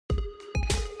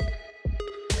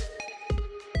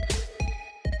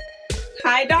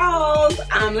Hi dolls,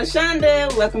 I'm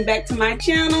LaShonda. Welcome back to my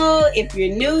channel. If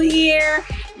you're new here,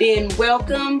 then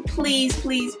welcome. Please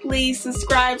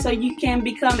subscribe so you can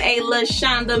become a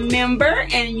LaShonda member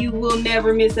and you will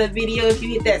never miss a video if you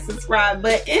hit that subscribe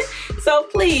button. So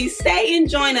please stay and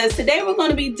join us. Today we're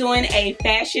going to be doing a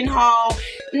fashion haul.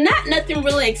 Nothing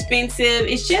really expensive.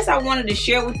 It's just I wanted to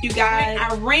share with you guys.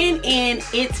 I ran in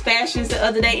It's Fashions the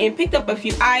other day and picked up a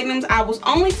few items. I was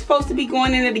only supposed to be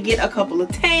going in there to get a couple of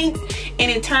tanks,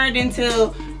 and it turned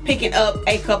into picking up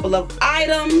a couple of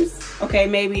items. Okay,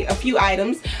 maybe a few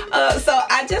items. So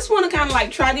I just want to kind of like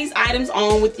try these items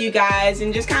on with you guys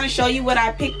and just kind of show you what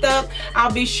I picked up.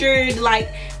 I'll be sure to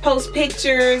like post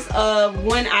pictures of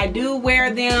when I do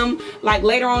wear them, like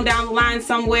later on down the line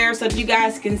somewhere, so that you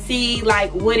guys can see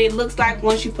like what it looks like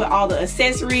once you put all the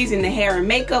accessories and the hair and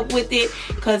makeup with it.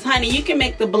 Cause honey, you can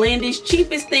make the blendish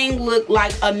cheapest thing look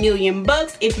like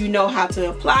 $1,000,000 if you know how to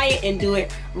apply it and do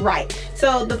it right.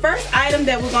 So the first item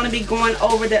that we're going to be going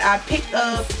over that I picked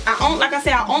up, like I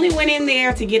said, I only went in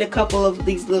there to get a couple of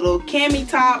these little cami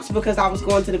tops because I was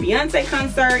going to the Beyonce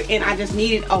concert and I just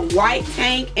needed a white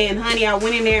tank, and honey, I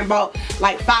went in there and bought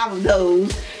like 5 of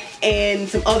those and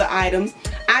some other items.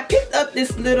 I picked up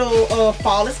this little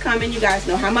fall is coming. You guys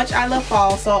know how much I love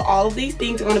fall, so all of these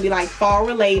things are going to be like fall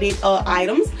related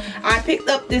items. I picked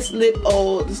up this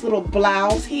little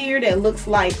blouse here that looks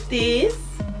like this.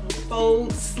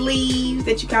 Fold sleeves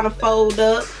that you kind of fold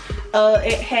up.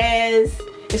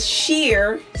 It's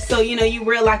sheer, so you know you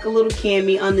wear like a little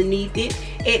cami underneath it.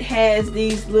 It has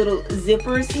these little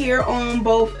zippers here on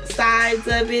both sides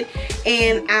of it,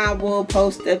 and I will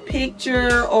post a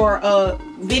picture or a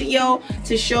video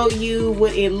to show you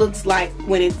what it looks like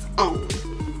when it's on.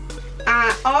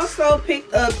 I also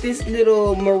picked up this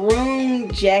little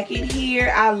maroon jacket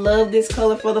here. I love this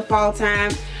color for the fall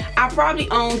time. I probably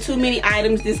own too many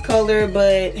items this color,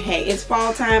 but hey, it's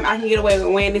fall time. I can get away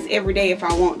with wearing this every day if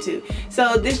I want to.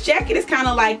 So this jacket is kind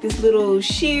of like this little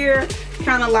sheer,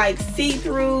 kind of like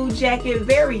see-through jacket,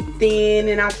 very thin,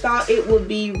 and I thought it would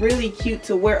be really cute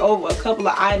to wear over a couple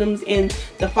of items in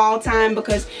the fall time,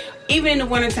 because even in the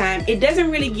winter time it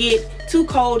doesn't really get too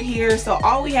cold here, so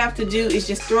all we have to do is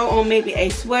just throw on maybe a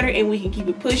sweater and we can keep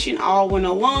it pushing all winter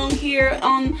long here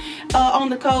on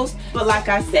the coast. But like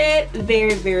I said,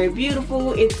 very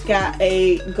beautiful. It's got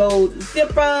a gold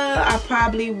zipper. I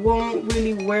probably won't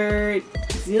really wear it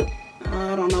zip,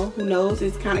 I don't know, who knows.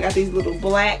 It's kind of got these little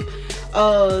black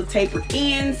taper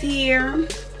ends here.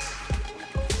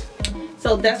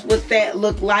 So that's what that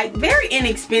looked like. Very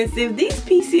inexpensive. These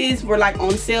pieces were like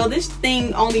on sale. This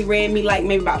thing only ran me like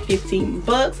maybe about 15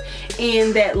 bucks.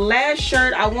 And that last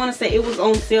shirt, I want to say it was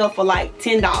on sale for like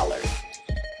 $10.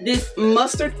 This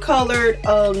mustard colored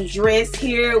dress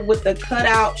here with the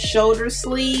cutout shoulder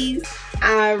sleeves.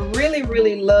 I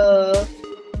really love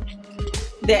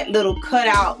that little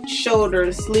cutout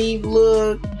shoulder sleeve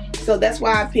look. So that's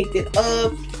why I picked it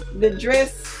up. The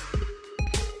dress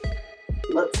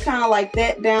looks kind of like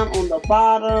that down on the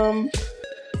bottom.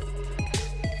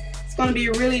 It's going to be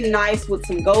really nice with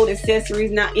some gold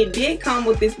accessories. Now it did come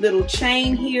with this little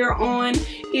chain here on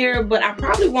here, but I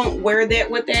probably won't wear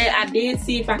that with that. I did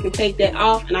see if I can take that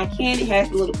off, and I can. It has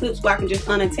the little clips where I can just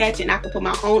unattach it and I can put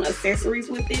my own accessories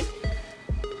with it.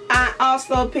 I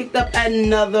also picked up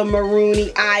another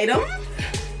maroony item.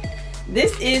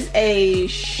 This is a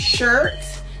shirt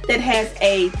that has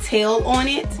a tail on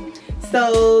it.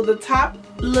 So the top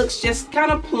looks just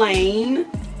kind of plain,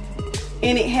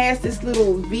 and it has this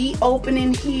little V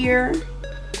opening here,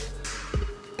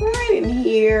 right in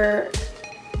here,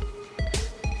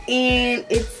 and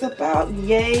it's about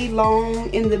yay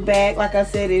long in the back. Like I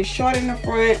said, it's short in the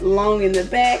front, long in the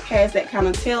back, has that kind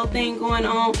of tail thing going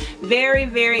on. Very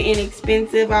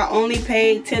inexpensive. I only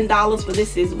paid $10 for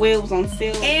this as well. It was on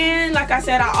sale. And like I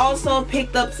said, I also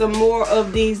picked up some more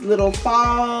of these little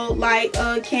fall like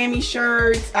cami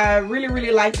shirts. I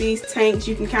really like these tanks.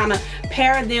 You can kind of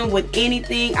pair them with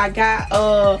anything. I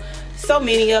got so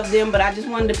many of them, but I just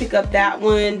wanted to pick up that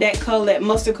one, that color, that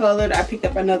mustard colored. I picked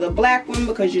up another black one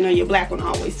because you know your black one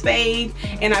always fades,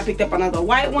 and I picked up another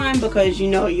white one because you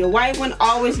know your white one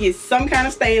always gets some kind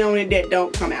of stain on it that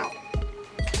don't come out.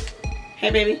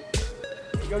 Hey baby,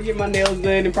 go get my nails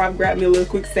done and probably grab me a little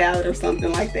quick salad or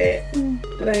something like that.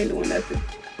 But I ain't doing nothing.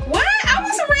 What? I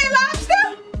want some Red Lobster?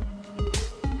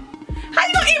 How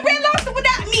you gonna eat Red Lobster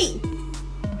without me?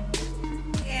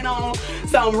 And on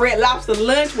some Red Lobster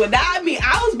lunch without me.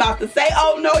 I was about to say,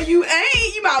 oh no you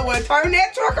ain't. You might want to turn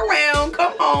that truck around,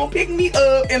 come home, pick me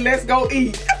up, and let's go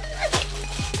eat.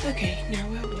 Okay, now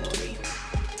where were we?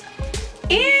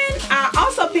 And I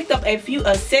also picked up up a few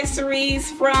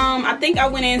accessories from, I think I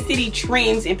went in City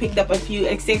Trends and picked up a few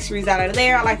accessories out of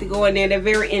there. I like to go in there. They're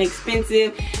very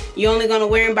inexpensive. You're only gonna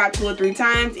wear them about 2 or 3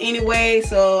 times anyway.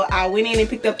 So I went in and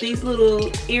picked up these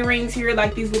little earrings here,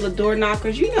 like these little door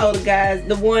knockers. You know, the guys,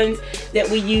 the ones that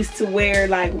we used to wear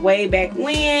like way back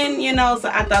when, you know. So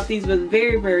I thought these were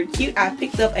very, very cute. I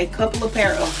picked up a couple of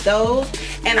pair of those,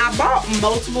 and I bought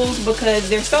multiples because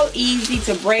they're so easy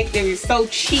to break. They're so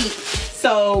cheap.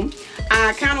 So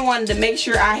I kind of wanted to make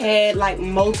sure I had like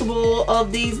multiple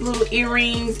of these little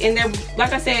earrings, and they're,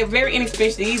 like I said, very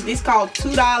inexpensive. These cost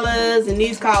 $2 and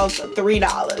these cost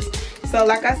 $3. So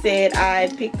like I said, I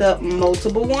picked up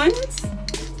multiple ones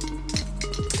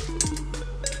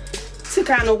to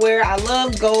kind of wear. I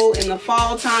love gold in the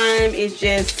fall time. It's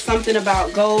just something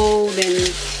about gold and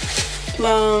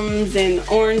plums and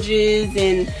oranges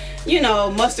and, you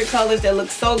know, mustard colors that look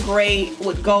so great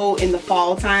with gold in the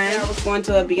fall time. I was going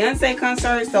to a Beyonce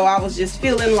concert, so I was just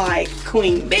feeling like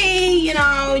Queen Bee, you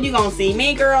know, you gonna see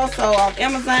me, girl. So off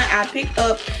Amazon, I picked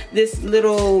up this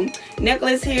little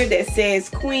necklace here that says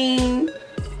Queen,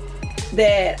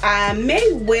 that I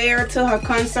may wear to her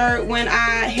concert when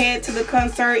I head to the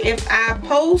concert. If I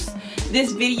post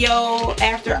this video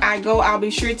after I go, I'll be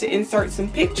sure to insert some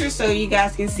pictures so you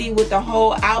guys can see what the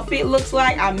whole outfit looks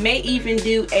like. I may even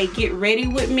do a get ready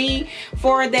with me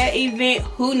for that event.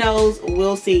 Who knows?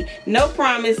 We'll see. No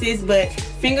promises, but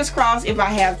fingers crossed if I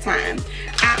have time.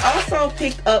 I also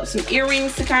picked up some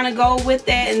earrings to kind of go with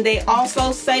that, and they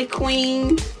also say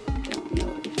Queen. I don't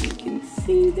know if you can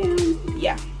see them.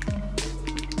 Yeah.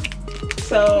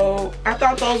 So I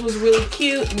thought those was really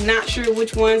cute. Not sure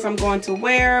which ones I'm going to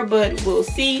wear, but we'll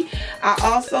see. I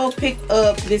also picked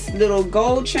up this little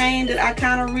gold chain that I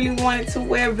kind of really wanted to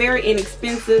wear. Very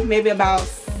inexpensive, maybe about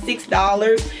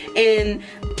 $6. And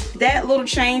that little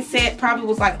chain set probably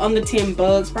was like under 10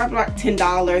 bucks, probably like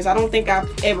 $10. I don't think I've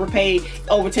ever paid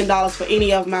over $10 for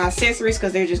any of my accessories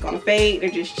because they're just gonna fade. They're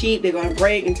just cheap. They're gonna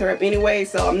break and tear up anyway.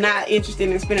 So I'm not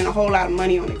interested in spending a whole lot of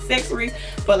money on accessories.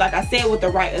 But like I said, with the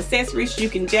right accessories, you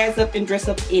can jazz up and dress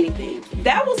up anything.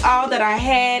 That was all that I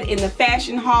had in the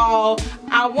fashion haul.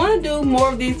 I want to do more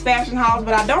of these fashion hauls,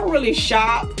 but I don't really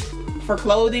shop for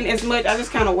clothing as much. I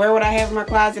just kind of wear what I have in my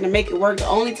closet and make it work. The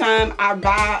only time I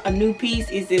buy a new piece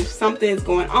is if something is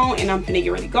going on and I'm finna get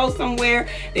ready to go somewhere,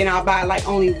 then I'll buy like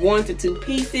only 1 to 2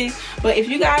 pieces. But if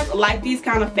you guys like these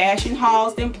kind of fashion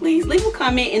hauls, then please leave a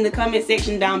comment in the comment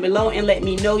section down below and let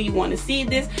me know you want to see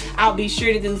this. I'll be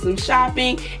sure to do some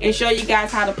shopping and show you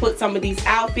guys how to put some of these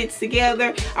outfits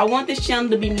together. I want this channel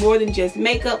to be more than just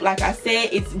makeup. Like I said,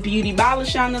 it's beauty by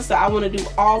LaShonda, so I want to do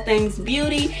all things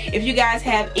beauty. If you guys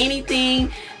have anything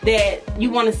that you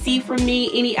want to see from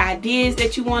me, any ideas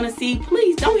that you want to see,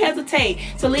 please don't hesitate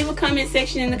to leave a comment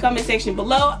section in the comment section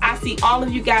below. I see all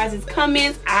of you guys'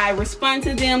 comments. I respond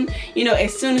to them, you know,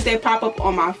 as soon as they pop up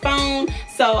on my phone.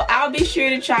 So I'll be sure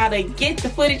to try to get the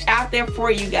footage out there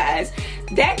for you guys.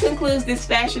 That concludes this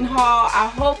fashion haul. I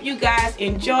hope you guys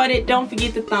enjoyed it. Don't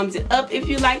forget to thumbs it up if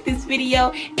you like this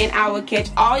video, and I will catch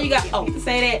all you guys. Oh, to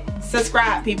say that,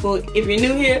 subscribe, people. If you're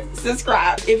new here,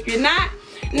 subscribe. If you're not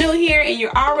new here and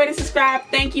you're already subscribed,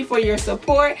 thank you for your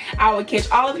support. I will catch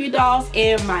all of you dolls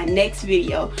in my next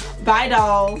video. Bye,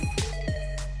 dolls.